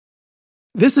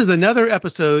This is another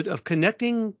episode of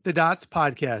Connecting the Dots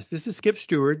podcast. This is Skip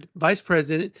Stewart, Vice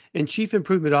President and Chief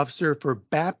Improvement Officer for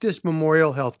Baptist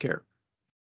Memorial Healthcare.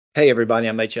 Hey, everybody,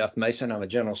 I'm H.F. Mason. I'm a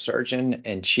General Surgeon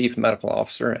and Chief Medical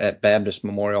Officer at Baptist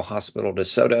Memorial Hospital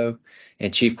DeSoto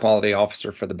and Chief Quality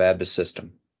Officer for the Baptist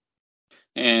System.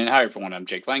 And hi, everyone. I'm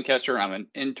Jake Lancaster. I'm an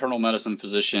internal medicine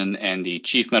physician and the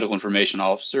Chief Medical Information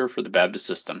Officer for the Baptist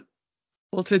System.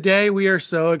 Well, today we are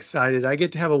so excited. I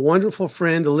get to have a wonderful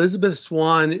friend, Elisabeth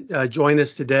Swan, join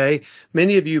us today.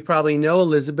 Many of you probably know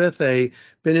Elisabeth. They've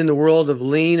been in the world of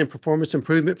lean and performance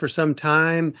improvement for some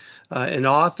time. An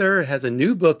author, has a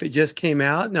new book that just came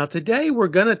out. Now, today we're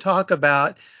going to talk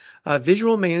about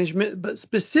visual management, but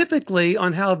specifically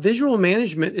on how visual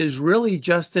management is really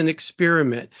just an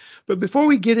experiment. But before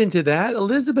we get into that,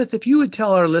 Elisabeth, if you would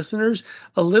tell our listeners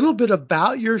a little bit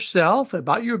about yourself,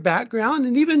 about your background,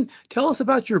 and even tell us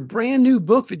about your brand new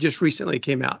book that just recently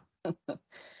came out.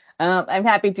 I'm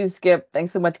happy to, Skip.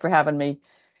 Thanks so much for having me.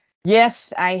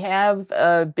 Yes, I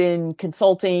have been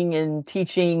consulting and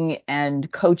teaching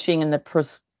and coaching in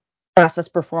the process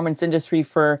performance industry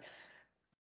for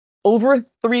over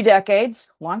 3 decades,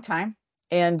 long time.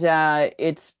 And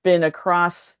it's been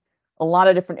across a lot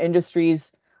of different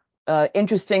industries.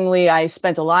 Interestingly, I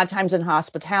spent a lot of times in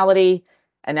hospitality,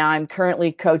 and now I'm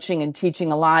currently coaching and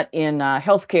teaching a lot in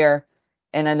healthcare.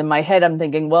 And in my head, I'm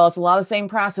thinking, well, it's a lot of the same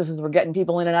processes. We're getting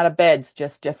people in and out of beds,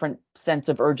 just different sense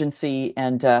of urgency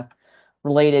and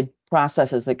related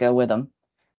processes that go with them.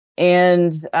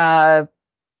 And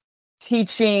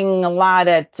teaching a lot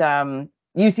at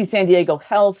UC San Diego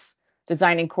Health,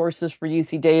 designing courses for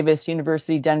UC Davis,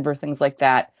 University Denver, things like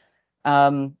that.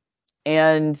 And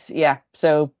yeah,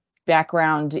 so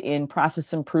background in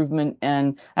process improvement,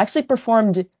 and actually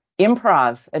performed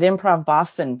improv at Improv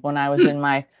Boston when I was in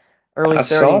my early 30s. I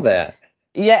saw that.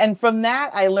 Yeah, and from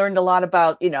that I learned a lot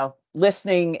about,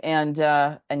 listening and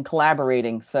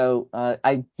collaborating. So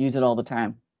I use it all the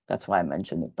time. That's why I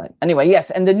mentioned it. But anyway,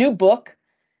 yes, and the new book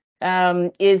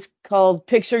is called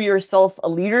Picture Yourself a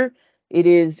Leader. It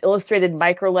is illustrated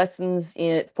micro lessons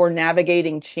for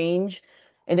navigating change.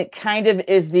 And it kind of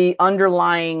is the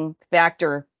underlying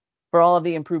factor for all of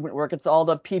the improvement work. It's all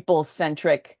the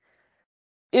people-centric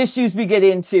issues we get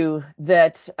into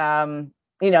that,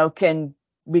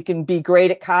 we can be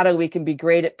great at kata, we can be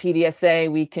great at PDSA,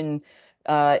 we can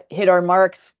hit our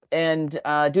marks and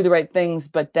do the right things,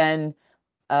 but then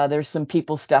there's some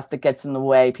people stuff that gets in the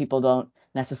way. People don't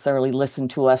necessarily listen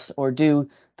to us or do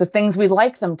the things we'd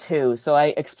like them to. So I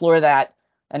explore that,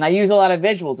 and I use a lot of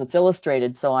visuals. It's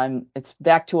illustrated, so it's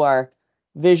back to our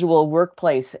visual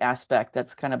workplace aspect.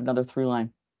 That's kind of another through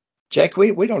line. Jack,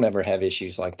 we don't ever have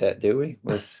issues like that, do we?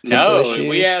 With No, issues?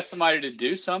 we ask somebody to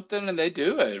do something and they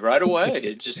do it right away.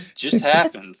 It just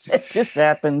happens. It just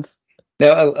happens.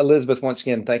 Now, Elisabeth, once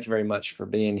again, thank you very much for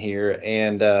being here.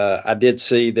 And I did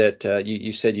see that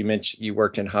you said you mentioned you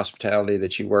worked in hospitality,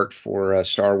 that you worked for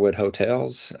Starwood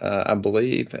Hotels, I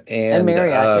believe, And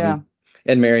Marriott, yeah.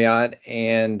 And Marriott.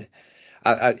 And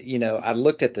I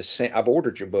looked at I've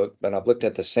ordered your book, but I've looked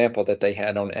at the sample that they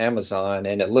had on Amazon,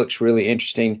 and it looks really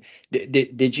interesting.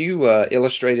 Did you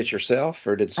illustrate it yourself,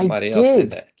 or did somebody else do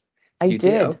that? I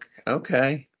did.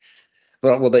 Okay.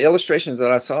 Well, the illustrations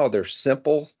that I saw, they're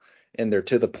simple and they're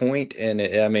to the point. And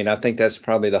I think that's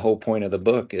probably the whole point of the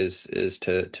book is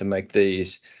to make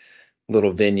these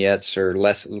little vignettes or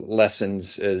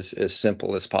lessons as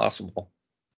simple as possible.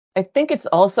 I think it's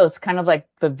kind of like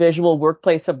the visual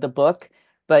workplace of the book,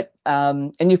 but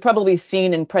and you've probably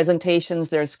seen in presentations,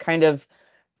 there's kind of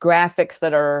graphics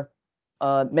that are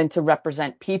meant to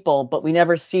represent people, but we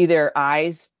never see their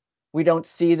eyes. We don't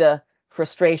see the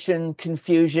frustration,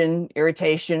 confusion,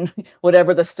 irritation,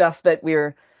 whatever the stuff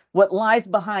what lies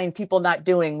behind people not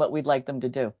doing what we'd like them to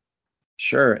do.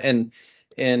 Sure. And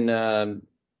I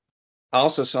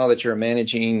also saw that you're a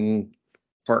managing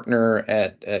partner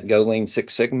at GoLean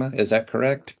Six Sigma. Is that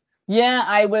correct? Yeah,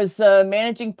 I was a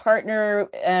managing partner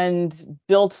and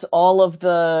built all of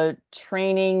the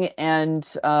training and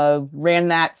ran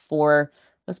that for,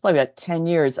 that's probably about 10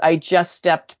 years. I just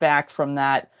stepped back from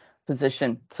that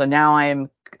position. So now I'm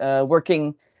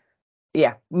working,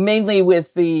 mainly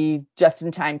with the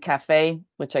Just-in-Time Cafe,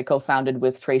 which I co-founded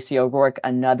with Tracy O'Rourke,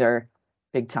 another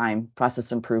big-time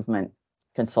process improvement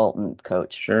consultant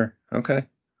coach. Sure. Okay.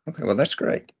 Well, that's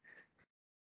great.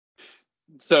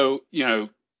 So,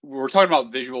 we're talking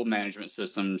about visual management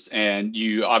systems, and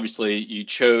you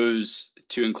chose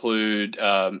to include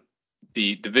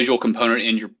the visual component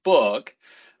in your book,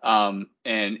 and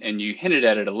you hinted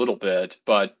at it a little bit,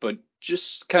 but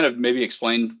just kind of maybe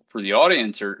explain for the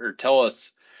audience or tell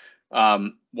us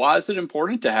why is it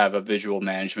important to have a visual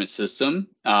management system?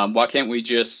 Why can't we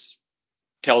just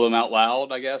tell them out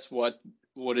loud, I guess, what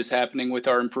is happening with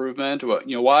our improvement?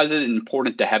 Why is it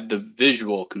important to have the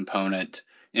visual component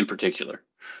in particular?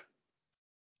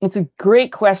 It's a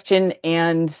great question,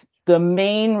 and the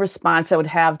main response I would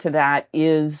have to that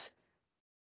is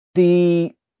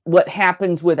what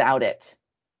happens without it.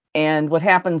 And what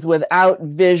happens without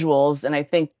visuals, and I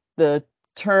think the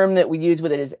term that we use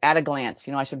with it is at a glance.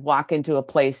 I should walk into a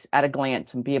place at a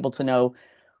glance and be able to know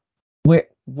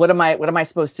what am I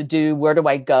supposed to do? Where do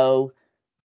I go?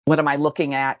 What am I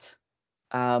looking at?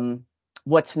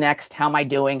 What's next? How am I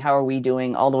doing? How are we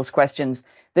doing? All those questions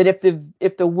that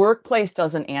if the workplace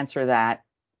doesn't answer that,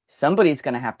 somebody's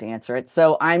going to have to answer it.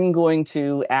 So I'm going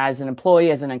to, as an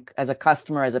employee, as a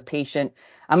customer, as a patient,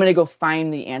 I'm going to go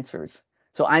find the answers.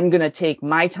 So I'm going to take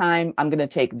my time. I'm going to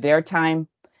take their time,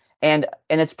 and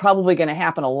it's probably going to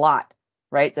happen a lot,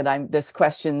 right? This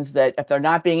questions that if they're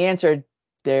not being answered,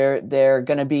 they're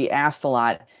going to be asked a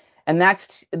lot, and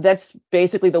that's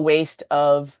basically the waste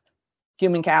of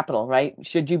human capital, right?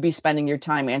 Should you be spending your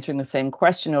time answering the same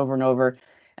question over and over?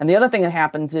 And the other thing that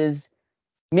happens is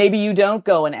maybe you don't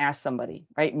go and ask somebody,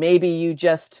 right? Maybe you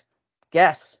just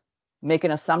guess, make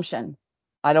an assumption.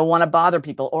 I don't want to bother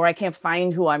people, or I can't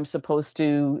find who I'm supposed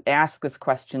to ask this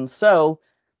question. So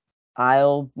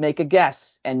I'll make a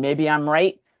guess, and maybe I'm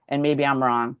right and maybe I'm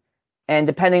wrong. And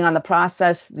depending on the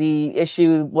process, the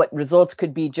issue, what results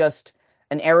could be just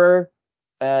an error,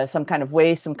 some kind of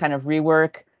waste, some kind of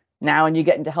rework. Now, when you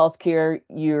get into healthcare,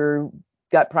 you've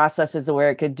got processes where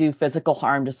it could do physical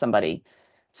harm to somebody.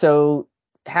 So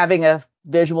having a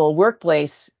visual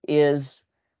workplace is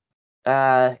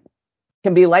can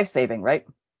be life-saving, right?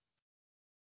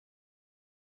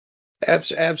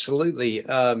 Absolutely.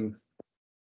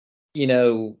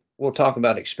 We'll talk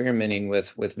about experimenting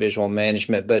with visual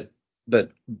management,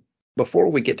 but before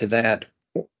we get to that,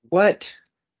 what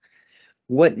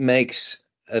makes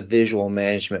a visual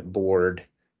management board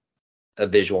a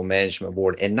visual management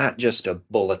board and not just a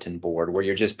bulletin board where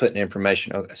you're just putting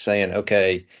information saying,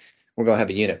 okay, we're going to have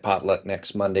a unit potluck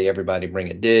next Monday. Everybody bring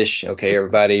a dish. Okay,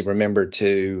 everybody remember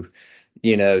to,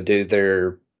 do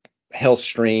their health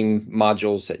stream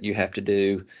modules that you have to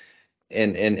do.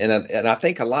 And I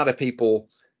think a lot of people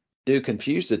do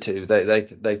confuse the two.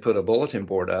 They put a bulletin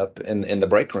board up in the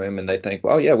break room and they think,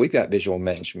 well, yeah, we've got visual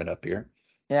management up here.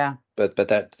 Yeah. But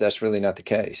that's really not the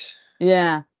case.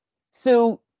 Yeah.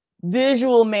 So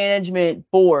visual management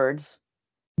boards,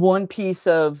 one piece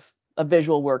of a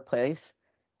visual workplace.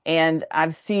 And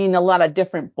I've seen a lot of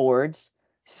different boards.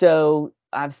 So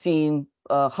I've seen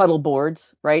huddle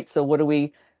boards, right? So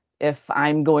if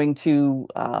I'm going to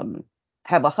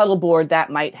have a huddle board, that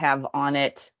might have on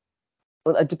it,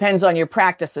 well, it depends on your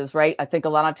practices, right? I think a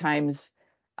lot of times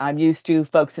I'm used to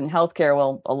folks in healthcare,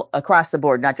 well, across the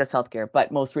board, not just healthcare,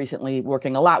 but most recently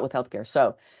working a lot with healthcare.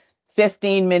 So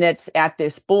 15 minutes at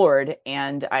this board,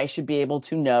 and I should be able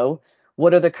to know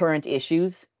what are the current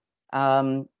issues,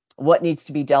 what needs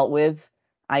to be dealt with.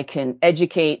 I can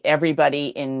educate everybody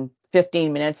in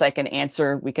 15 minutes.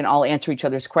 We can all answer each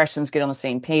other's questions, get on the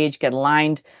same page, get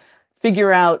aligned,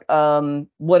 figure out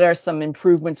what are some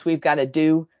improvements we've got to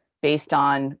do based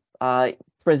on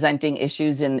presenting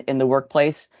issues in the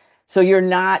workplace. So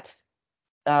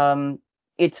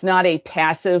it's not a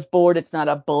passive board. It's not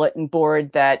a bulletin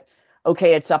board that,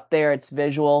 okay, it's up there, it's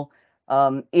visual.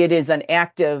 It is an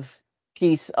active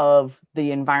piece of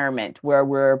the environment where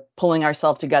we're pulling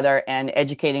ourselves together and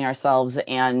educating ourselves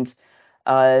and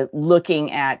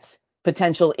looking at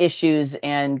potential issues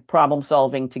and problem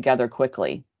solving together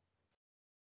quickly.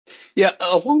 Yeah,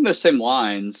 along those same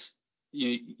lines,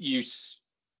 you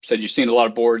said you've seen a lot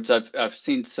of boards. I've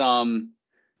seen some,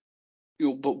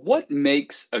 but what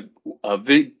makes a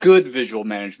good visual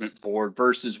management board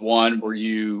versus one where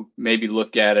you maybe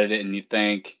look at it and you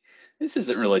think this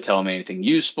isn't really telling me anything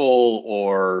useful,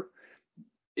 or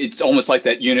it's almost like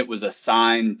that unit was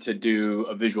assigned to do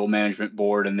a visual management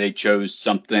board and they chose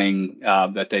something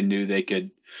that they knew they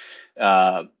could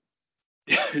uh,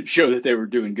 show that they were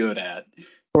doing good at, if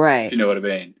Right. you know what I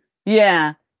mean.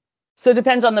 Yeah. So it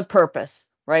depends on the purpose,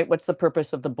 right? What's the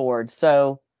purpose of the board?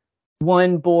 So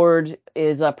one board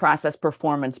is a process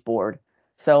performance board.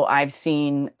 So I've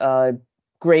seen a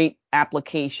great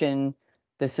application.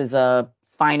 This is a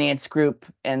finance group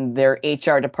and their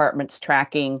HR department's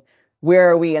tracking where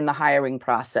are we in the hiring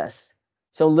process.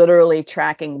 So literally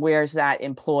tracking where's that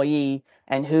employee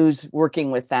and who's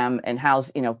working with them and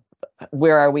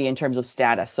where are we in terms of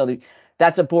status. So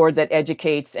that's a board that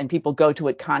educates and people go to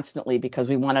it constantly because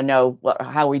we want to know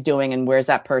how we're doing and where's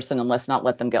that person, and let's not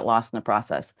let them get lost in the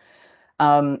process.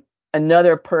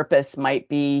 Another purpose might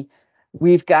be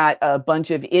we've got a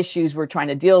bunch of issues we're trying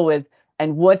to deal with,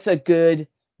 and what's a good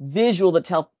visual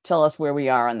to tell us where we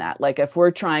are on that? Like if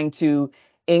we're trying to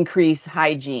increase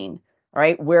hygiene,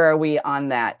 right? Where are we on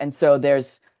that? And so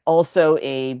there's also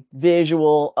a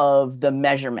visual of the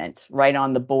measurement right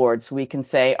on the board. So we can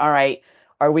say, all right,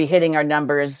 are we hitting our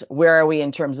numbers? Where are we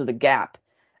in terms of the gap?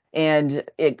 And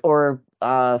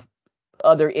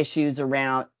other issues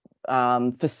around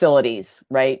facilities,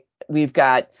 right?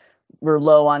 We're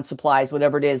low on supplies,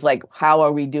 whatever it is, like how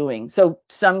are we doing? So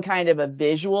some kind of a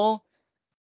visual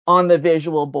on the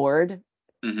visual board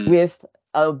with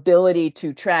ability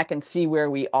to track and see where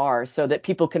we are so that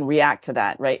people can react to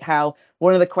that, right?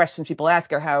 One of the questions people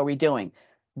ask are, how are we doing?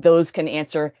 Those can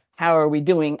answer, how are we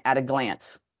doing at a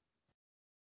glance?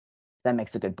 That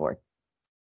makes a good board.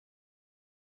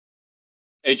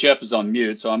 HF is on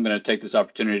mute, so I'm going to take this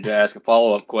opportunity to ask a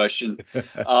follow-up question.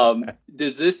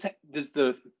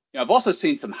 I've also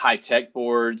seen some high-tech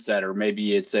boards that are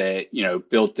maybe it's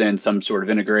built in some sort of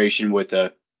integration with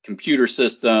a computer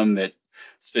system that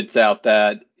spits out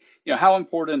that, how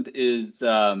important is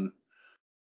the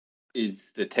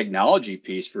technology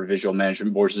piece for visual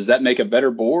management boards? Does that make a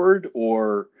better board,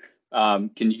 or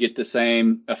can you get the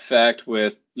same effect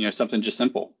with, something just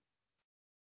simple?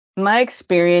 My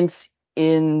experience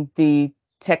in the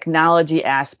technology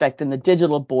aspect and the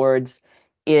digital boards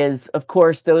is, of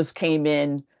course, those came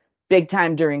in big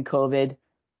time during COVID.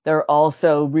 They're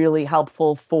also really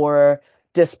helpful for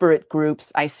disparate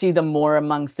groups. I see them more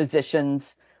among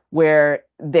physicians where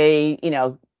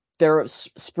they're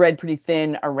spread pretty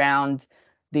thin around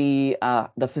the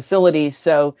facility.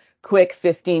 So quick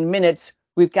 15 minutes,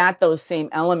 we've got those same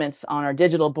elements on our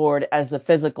digital board as the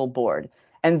physical board.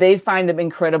 And they find them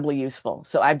incredibly useful.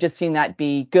 So I've just seen that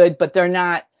be good, but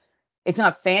it's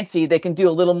not fancy. They can do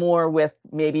a little more with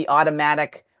maybe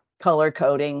automatic color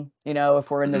coding,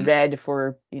 if we're in the red, if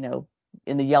we're,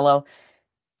 in the yellow,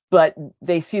 but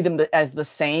they see them as the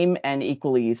same and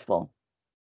equally useful.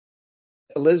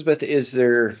 Elisabeth, is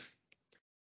there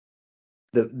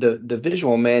the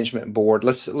visual management board?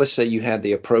 Let's say you have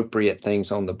the appropriate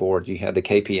things on the board. You have the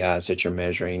KPIs that you're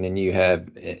measuring,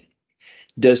 and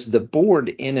does the board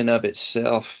in and of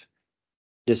itself,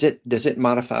 does it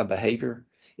modify behavior?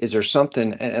 Is there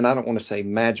something, and I don't want to say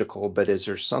magical, but is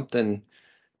there something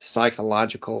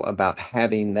psychological about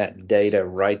having that data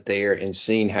right there and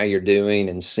seeing how you're doing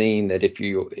and seeing that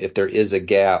if there is a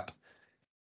gap,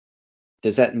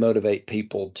 does that motivate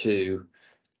people to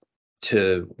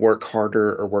work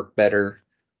harder or work better,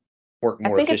 work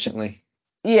more efficiently?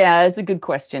 It's a good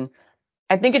question.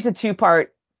 I think it's a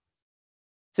two-part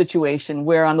situation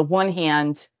where on the one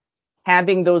hand,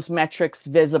 having those metrics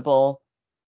visible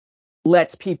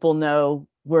lets people know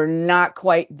we're not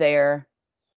quite there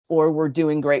or we're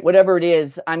doing great. Whatever it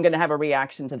is, I'm going to have a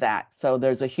reaction to that. So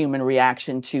there's a human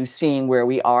reaction to seeing where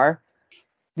we are.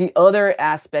 The other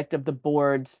aspect of the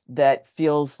boards that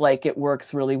feels like it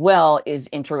works really well is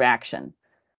interaction.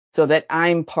 So that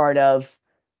I'm part of,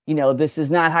 this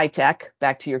is not high tech.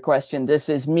 Back to your question, this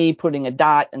is me putting a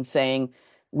dot and saying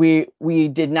we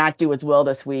did not do as well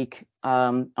this week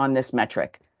on this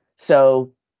metric.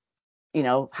 So,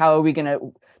 how are we going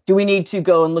to? Do we need to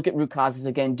go and look at root causes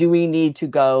again? Do we need to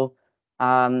go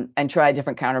and try a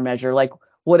different countermeasure? Like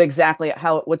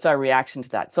what's our reaction to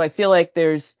that? So I feel like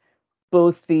there's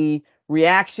both the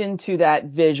reaction to that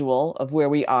visual of where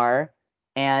we are,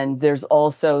 and there's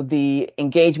also the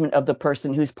engagement of the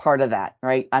person who's part of that,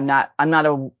 right? I'm not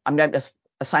just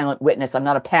a silent witness. I'm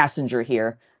not a passenger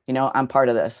here. I'm part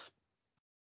of this.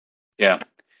 Yeah.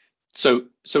 So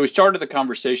we started the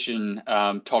conversation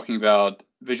talking about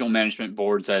visual management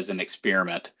boards as an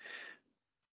experiment.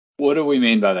 What do we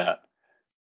mean by that?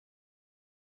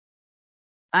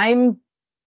 I'm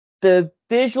the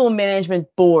visual management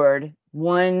board,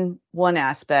 one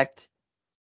aspect,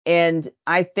 and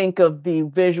I think of the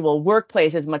visual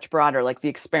workplace as much broader, like the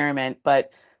experiment.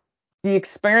 But the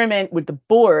experiment with the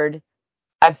board,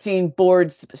 I've seen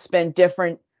boards spend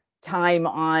different time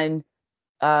on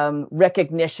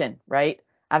recognition, right?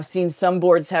 I've seen some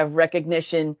boards have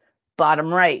recognition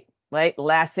bottom right.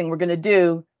 Last thing we're going to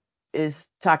do is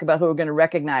talk about who we're going to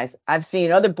recognize. I've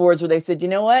seen other boards where they said, you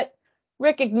know what?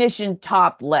 Recognition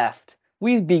top left.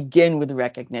 We begin with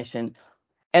recognition.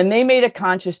 And they made a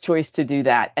conscious choice to do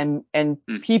that. And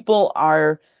people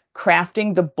are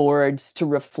crafting the boards to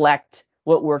reflect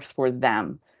what works for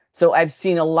them. So I've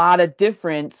seen a lot of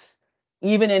difference,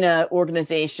 even in an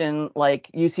organization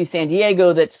like UC San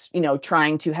Diego that's,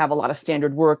 trying to have a lot of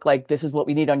standard work, like this is what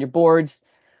we need on your boards.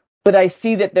 But I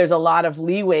see that there's a lot of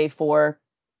leeway for,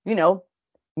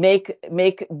 make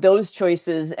those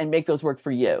choices and make those work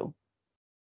for you.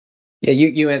 Yeah,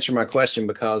 you answered my question,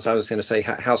 because I was going to say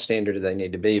how standard do they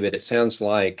need to be, but it sounds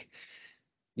like,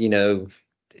 you know,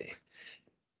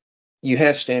 you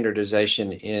have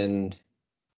standardization in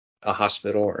a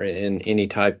hospital or in any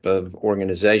type of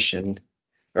organization,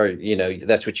 or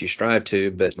that's what you strive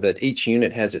to, but each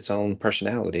unit has its own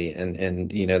personality, and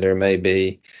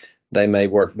they may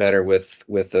work better with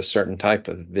a certain type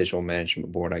of visual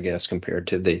management board, I guess, compared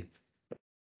to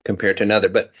another.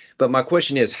 But my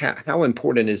question is, how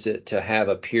important is it to have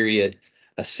a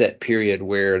set period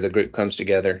where the group comes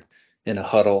together in a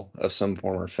huddle of some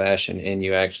form or fashion, and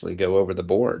you actually go over the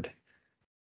board?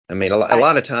 I mean, a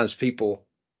lot of times people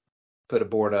put a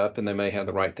board up and they may have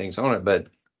the right things on it, but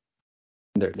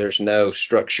there's no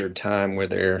structured time where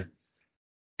they're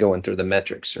going through the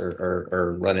metrics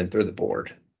or running through the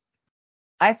board.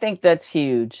 I think that's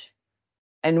huge.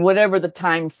 And whatever the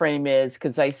time frame is,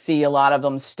 because I see a lot of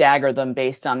them stagger them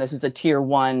based on, this is a tier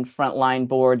 1 frontline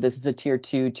board, this is a tier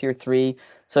 2, tier 3,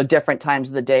 so different times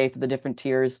of the day for the different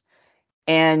tiers.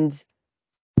 And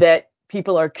that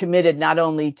people are committed not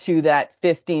only to that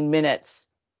 15 minutes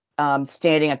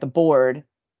standing at the board,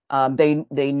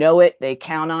 they know it, they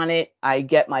count on it. I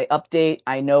get my update,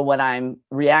 I know what I'm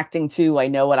reacting to, I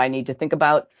know what I need to think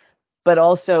about, but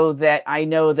also that I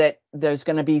know that there's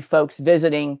going to be folks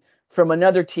visiting from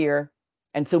another tier,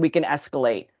 and so we can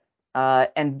escalate.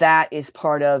 And that is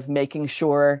part of making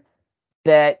sure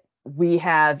that we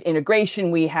have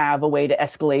integration, we have a way to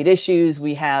escalate issues,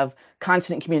 we have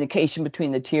constant communication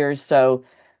between the tiers. So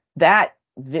that,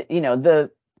 the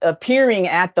appearing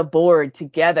at the board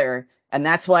together, and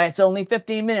that's why it's only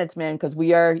 15 minutes, man, because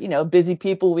we are, busy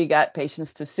people, we got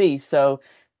patients to see. So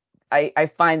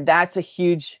I find that's a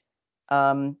huge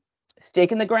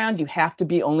stake in the ground. You have to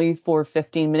be only for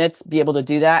 15 minutes, be able to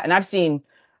do that. And I've seen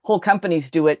whole companies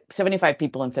do it, 75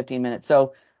 people in 15 minutes.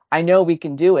 So I know we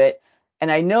can do it.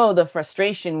 And I know the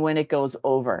frustration when it goes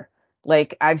over.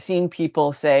 Like I've seen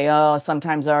people say, oh,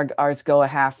 sometimes ours go a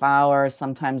half hour,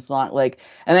 sometimes long,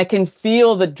 and I can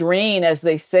feel the drain as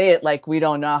they say it, like we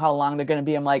don't know how long they're going to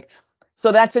be. I'm like,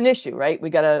 so that's an issue, right? We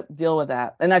got to deal with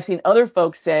that. And I've seen other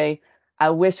folks say,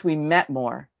 I wish we met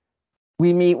more.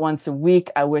 We meet once a week.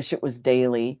 I wish it was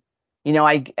daily.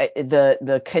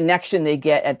 The connection they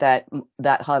get at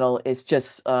that huddle is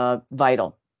just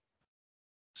vital.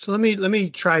 So let me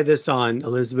try this on,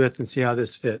 Elisabeth, and see how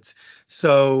this fits.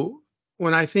 So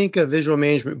when I think of visual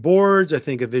management boards, I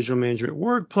think of visual management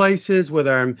workplaces,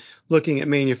 whether I'm looking at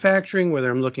manufacturing, whether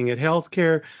I'm looking at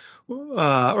healthcare,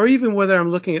 or even whether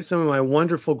I'm looking at some of my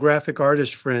wonderful graphic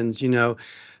artist friends.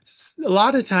 A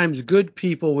lot of times good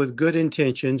people with good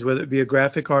intentions, whether it be a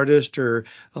graphic artist or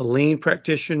a lean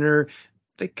practitioner,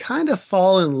 they kind of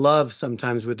fall in love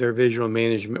sometimes with their visual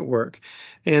management work,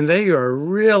 and they are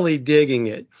really digging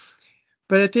it.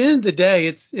 But at the end of the day,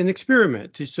 it's an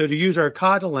experiment. So to use our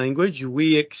kata language,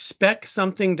 we expect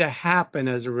something to happen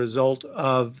as a result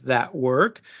of that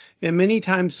work. And many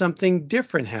times something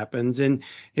different happens. And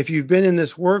if you've been in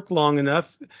this work long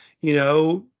enough,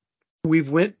 we've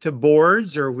went to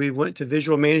boards or we went to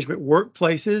visual management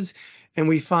workplaces, and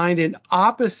we find an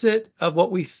opposite of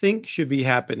what we think should be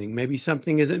happening. Maybe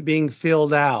something isn't being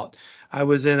filled out. I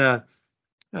was in a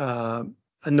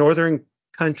northern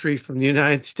country from the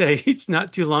United States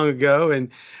not too long ago, and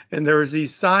there was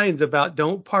these signs about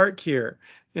don't park here.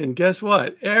 And guess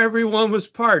what? Everyone was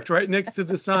parked right next to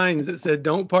the signs that said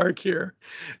don't park here.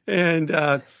 And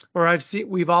or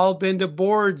we've all been to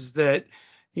boards that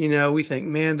we think,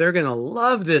 man, they're going to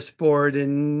love this board,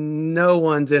 and no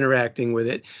one's interacting with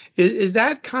it. Is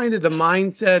that kind of the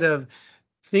mindset of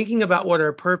thinking about what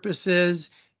our purpose is?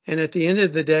 And at the end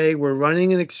of the day, we're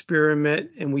running an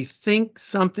experiment and we think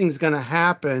something's going to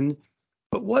happen,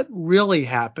 but what really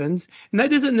happens? And that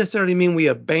doesn't necessarily mean we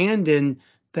abandon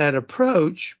that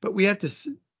approach, but we have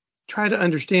to try to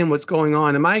understand what's going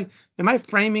on. Am I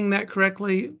framing that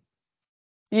correctly?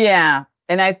 Yeah.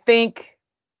 And I think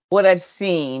what I've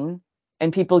seen,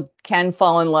 and people can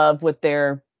fall in love with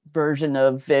their version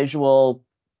of visual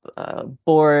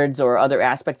boards or other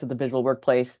aspects of the visual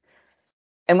workplace.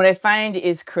 And what I find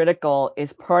is critical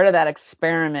is part of that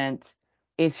experiment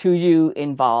is who you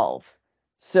involve.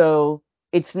 So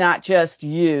it's not just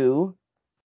you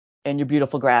and your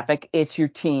beautiful graphic, it's your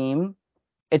team.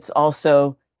 It's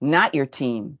also not your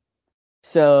team.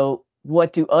 So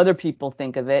what do other people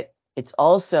think of it? It's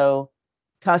also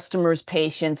customers,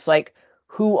 patients, like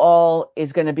who all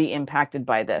is going to be impacted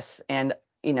by this. And,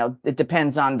 it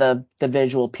depends on the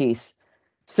visual piece.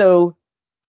 So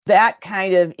that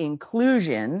kind of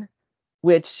inclusion,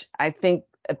 which I think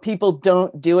people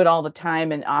don't do it all the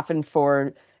time, and often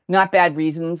for not bad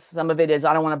reasons. Some of it is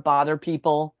I don't want to bother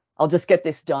people. I'll just get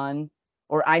this done,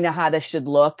 or I know how this should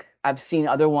look. I've seen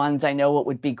other ones. I know what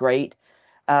would be great.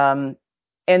 Um,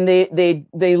 and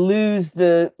they lose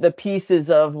the pieces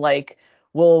of like,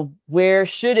 well, where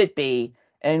should it be,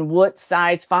 and what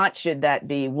size font should that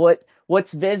be?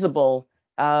 What's visible?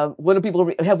 What do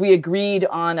people have we agreed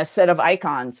on a set of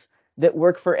icons that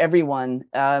work for everyone?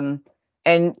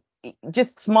 And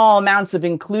just small amounts of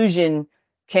inclusion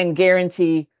can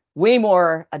guarantee way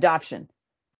more adoption.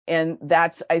 And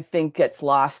that's, I think, gets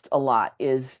lost a lot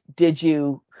is who'd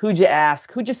you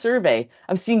ask? Who'd you survey?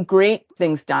 I've seen great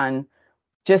things done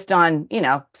just on,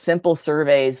 simple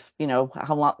surveys,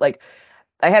 how long, like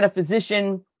I had a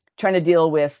physician trying to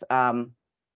deal with,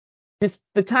 just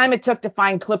the time it took to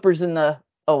find clippers in the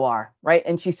OR, right?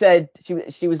 And she said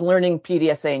she was learning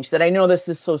PDSA, and she said, I know this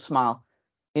is so small,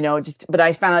 but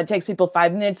I found out it takes people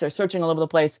 5 minutes. They're searching all over the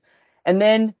place. And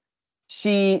then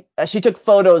she took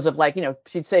photos of like,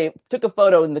 she'd say, took a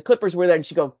photo and the clippers were there, and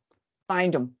she'd go,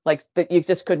 find them, like that you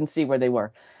just couldn't see where they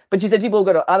were. But she said people would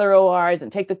go to other ORs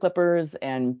and take the clippers.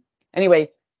 And anyway,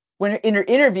 in her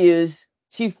interviews,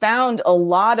 she found a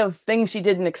lot of things she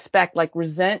didn't expect, like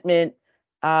resentment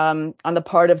on the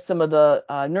part of some of the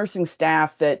nursing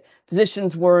staff that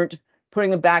physicians weren't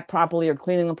putting them back properly or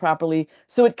cleaning them properly.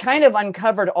 So it kind of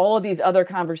uncovered all of these other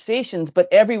conversations, but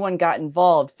everyone got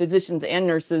involved, physicians and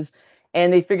nurses,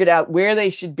 and they figured out where they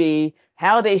should be,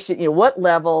 how they should, what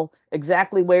level,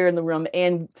 exactly where in the room,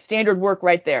 and standard work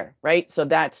right there, right? So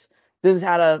this is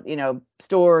how to,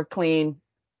 store, clean,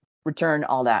 return,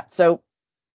 all that. So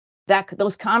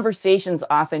those conversations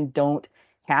often don't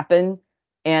happen.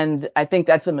 And I think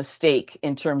that's a mistake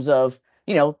in terms of,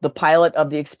 the pilot of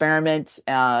the experiment,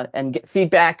 and get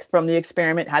feedback from the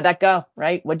experiment. How'd that go?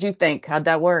 Right? What'd you think? How'd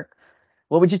that work?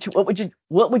 What would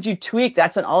you tweak?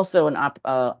 That's also an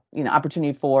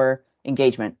opportunity for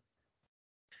engagement.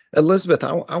 Elizabeth,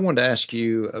 I wanted to ask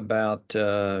you about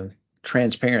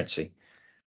transparency.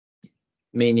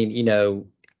 Meaning,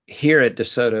 here at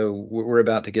DeSoto, we're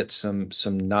about to get some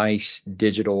nice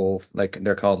digital, like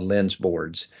they're called lens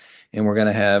boards, and we're going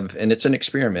to have, and it's an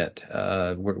experiment.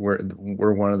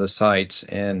 We're one of the sites,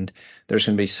 and there's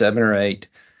going to be 7 or 8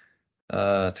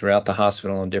 throughout the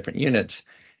hospital in different units,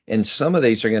 and some of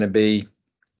these are going to be,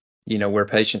 where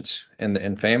patients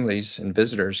and families and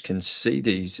visitors can see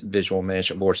these visual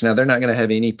management boards. Now, they're not going to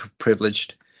have any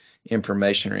privileged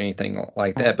information or anything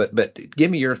like that, but give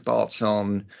me your thoughts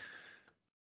on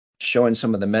showing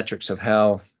some of the metrics of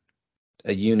how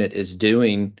a unit is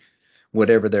doing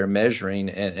whatever they're measuring,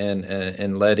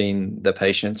 and letting the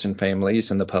patients and families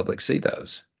and the public see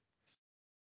those.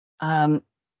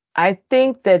 I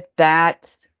think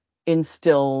that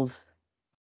instills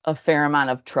a fair amount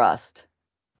of trust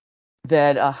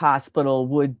that a hospital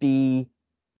would be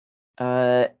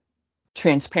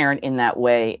transparent in that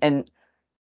way. And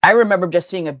I remember just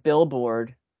seeing a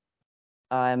billboard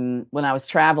when I was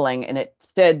traveling, and it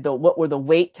said what were the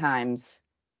wait times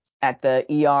at the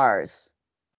ERs.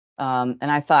 And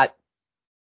I thought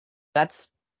that's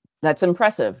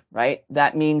impressive, right?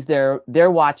 That means they're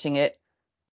watching it,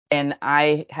 and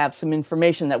I have some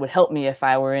information that would help me if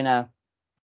I were in a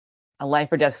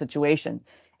life or death situation.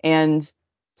 And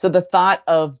so the thought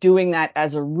of doing that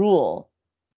as a rule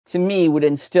to me would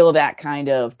instill that kind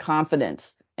of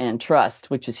confidence and trust,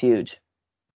 which is huge.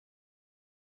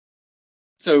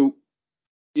 So,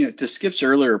 to Skip's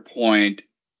earlier point,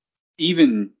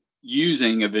 even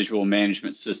using a visual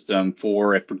management system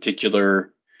for a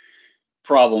particular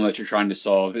problem that you're trying to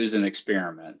solve is an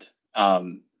experiment.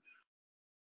 I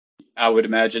would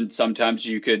imagine sometimes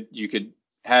you could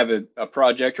have a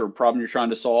project or a problem you're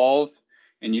trying to solve,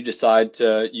 and you decide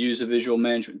to use a visual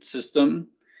management system,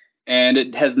 and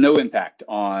it has no impact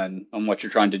on what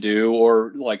you're trying to do,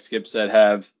 or like Skip said,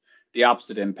 have the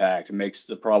opposite impact. It makes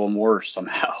the problem worse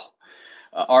somehow.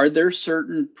 Are there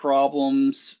certain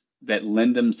problems that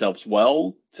lend themselves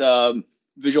well to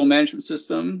visual management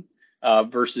system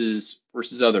versus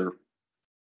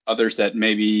others that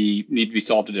maybe need to be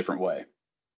solved a different way?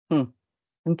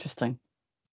 Interesting.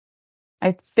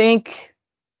 I think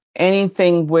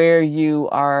anything where you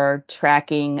are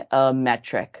tracking a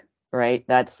metric, right?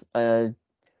 That's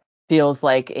feels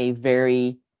like a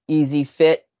very easy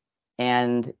fit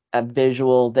and a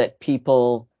visual that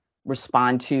people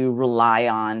respond to, rely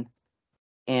on,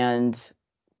 and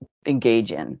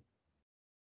engage in.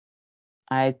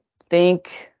 I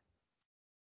think,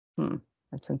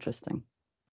 that's interesting.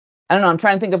 I don't know. I'm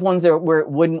trying to think of ones where it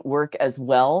wouldn't work as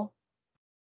well.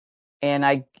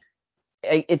 And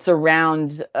it's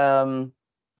around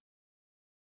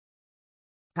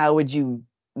how would you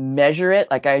measure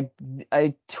it? Like I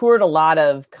toured a lot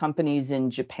of companies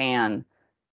in Japan,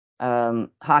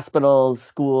 hospitals,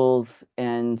 schools,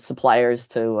 and suppliers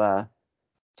to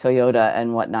Toyota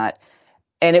and whatnot.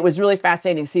 And it was really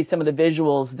fascinating to see some of the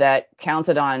visuals that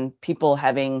counted on people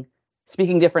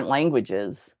speaking different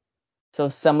languages. So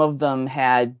some of them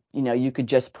had, you could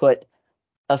just put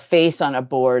a face on a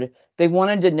board. They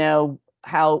wanted to know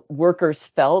how workers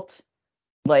felt,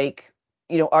 like,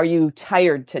 are you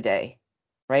tired today?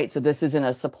 Right? So this isn't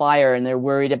a supplier and they're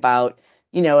worried about,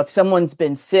 if someone's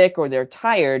been sick or they're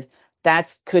tired,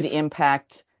 that could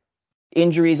impact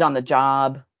injuries on the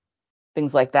job,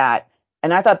 things like that.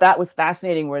 And I thought that was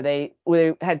fascinating where they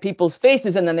had people's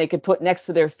faces and then they could put next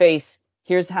to their face,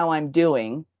 here's how I'm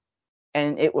doing.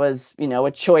 And it was,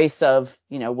 a choice of,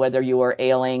 whether you were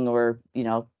ailing or,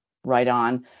 right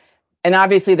on. And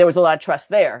obviously there was a lot of trust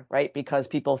there, right? Because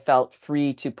people felt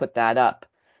free to put that up.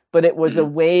 But it was a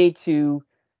way to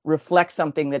reflect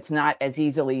something that's not as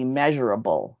easily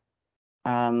measurable.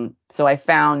 So I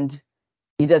found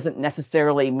it doesn't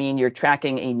necessarily mean you're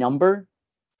tracking a number,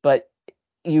 but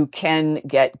you can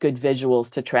get good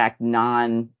visuals to track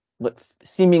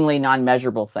seemingly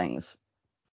non-measurable things,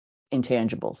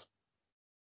 intangibles.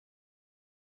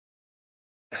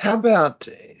 How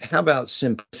about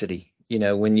simplicity?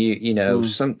 When Mm.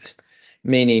 some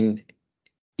meaning,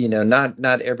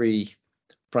 not every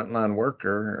frontline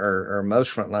worker or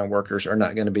most frontline workers are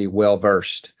not going to be well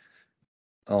versed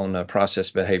on a process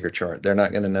behavior chart. They're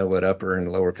not going to know what upper and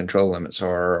lower control limits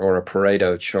are or a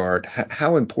Pareto chart.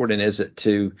 How important is it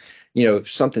to,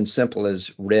 something simple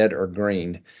as red or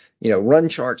green? Run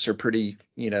charts are pretty,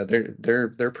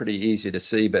 they're pretty easy to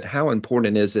see, but how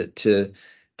important is it to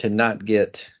not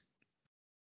get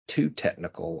too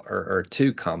technical or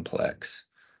too complex?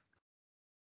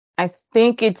 I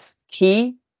think it's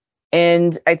key.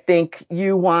 And I think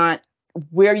you want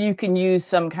where you can use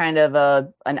some kind of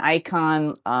an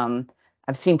icon.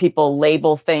 I've seen people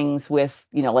label things with,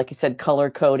 like you said, color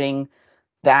coding.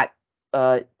 That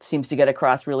seems to get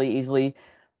across really easily.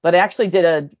 But I actually did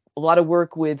a lot of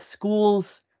work with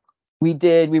schools. We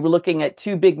were looking at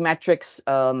two big metrics,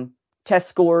 test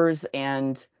scores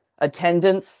and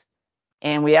attendance.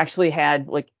 And we actually had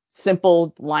like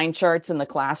simple line charts in the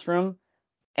classroom.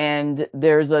 And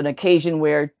there's an occasion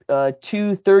where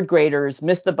two third graders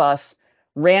missed the bus,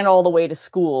 ran all the way to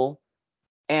school,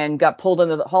 and got hauled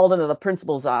into the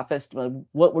principal's office.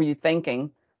 What were you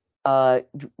thinking?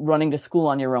 Running to school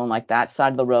on your own like that,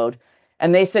 side of the road.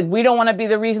 And they said, we don't want to be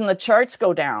the reason the charts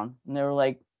go down. And they were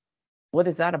like, what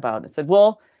is that about? I said,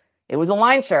 well, it was a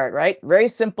line chart, right? Very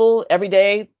simple. Every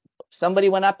day, somebody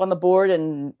went up on the board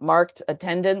and marked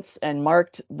attendance and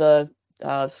marked the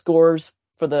scores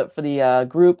for the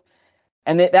group.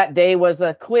 And that day was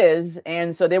a quiz,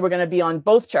 and so they were going to be on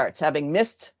both charts, having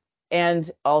missed and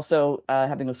also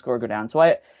having the score go down. So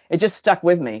it just stuck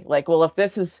with me. Like, well, if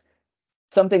this is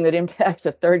something that impacts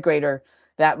a third grader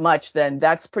that much, then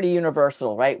that's pretty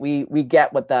universal, right? We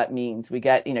get what that means. We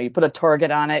get, you put a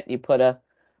target on it, you put a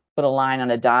line on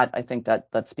a dot. I think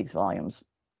that speaks volumes.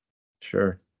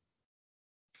 Sure.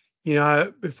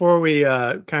 Before we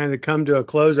kind of come to a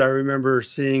close, I remember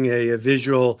seeing a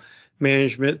visual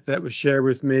management that was shared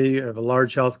with me of a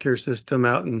large healthcare system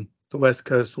out in the West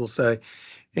Coast, we'll say,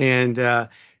 and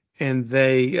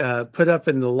they put up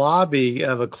in the lobby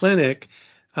of a clinic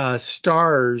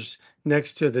stars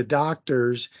next to the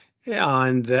doctors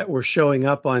on that were showing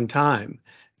up on time,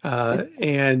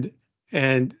 and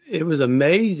it was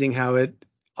amazing how it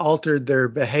altered their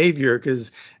behavior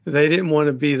because they didn't want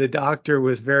to be the doctor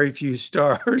with very few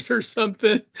stars or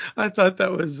something. I thought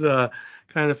that was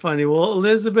kind of funny. Well,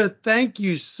 Elisabeth, thank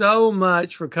you so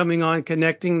much for coming on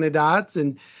Connecting the Dots.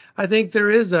 And I think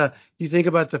you think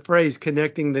about the phrase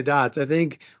connecting the dots. I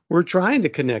think we're trying to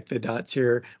connect the dots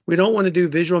here. We don't want to do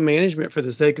visual management for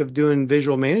the sake of doing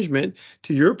visual management.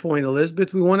 To your point,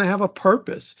 Elisabeth, we want to have a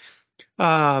purpose.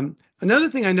 Another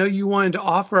thing I know you wanted to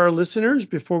offer our listeners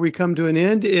before we come to an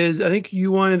end is I think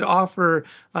you wanted to offer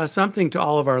something to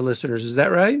all of our listeners. Is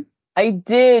that right? I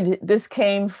did. This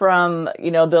came from,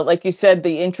 like you said,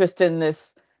 the interest in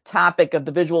this topic of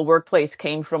the visual workplace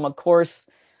came from a course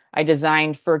I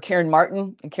designed for Karen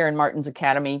Martin and Karen Martin's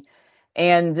Academy.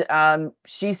 And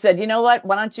she said, you know what?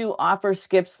 Why don't you offer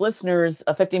Skip's listeners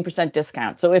a 15%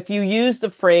 discount? So if you use the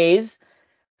phrase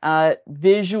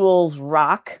visuals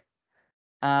rock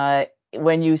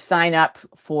when you sign up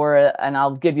and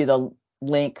I'll give you the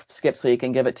link, Skip, so you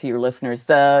can give it to your listeners.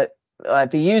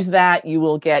 If you use that, you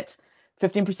will get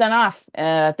 15% off.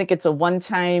 I think it's a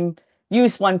one-time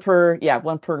use, one per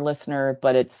listener,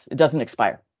 but it doesn't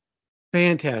expire.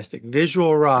 Fantastic.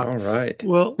 Visual rock. All right.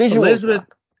 Well, Visuals Elisabeth,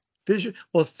 rock.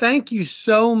 well, thank you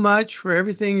so much for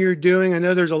everything you're doing. I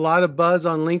know there's a lot of buzz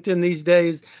on LinkedIn these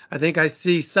days. I think I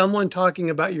see someone talking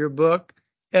about your book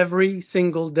every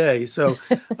single day. So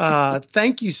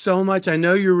thank you so much. I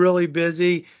know you're really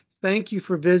busy. Thank you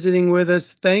for visiting with us.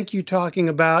 Thank you talking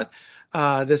about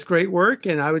this great work.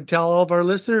 And I would tell all of our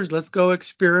listeners, let's go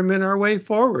experiment our way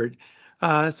forward.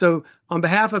 So on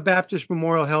behalf of Baptist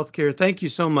Memorial Healthcare, thank you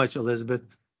so much, Elisabeth.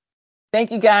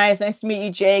 Thank you, guys. Nice to meet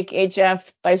you, Jake,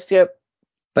 HF. Bye, Skip.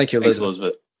 Thank you, Thanks, Elizabeth.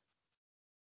 Elizabeth.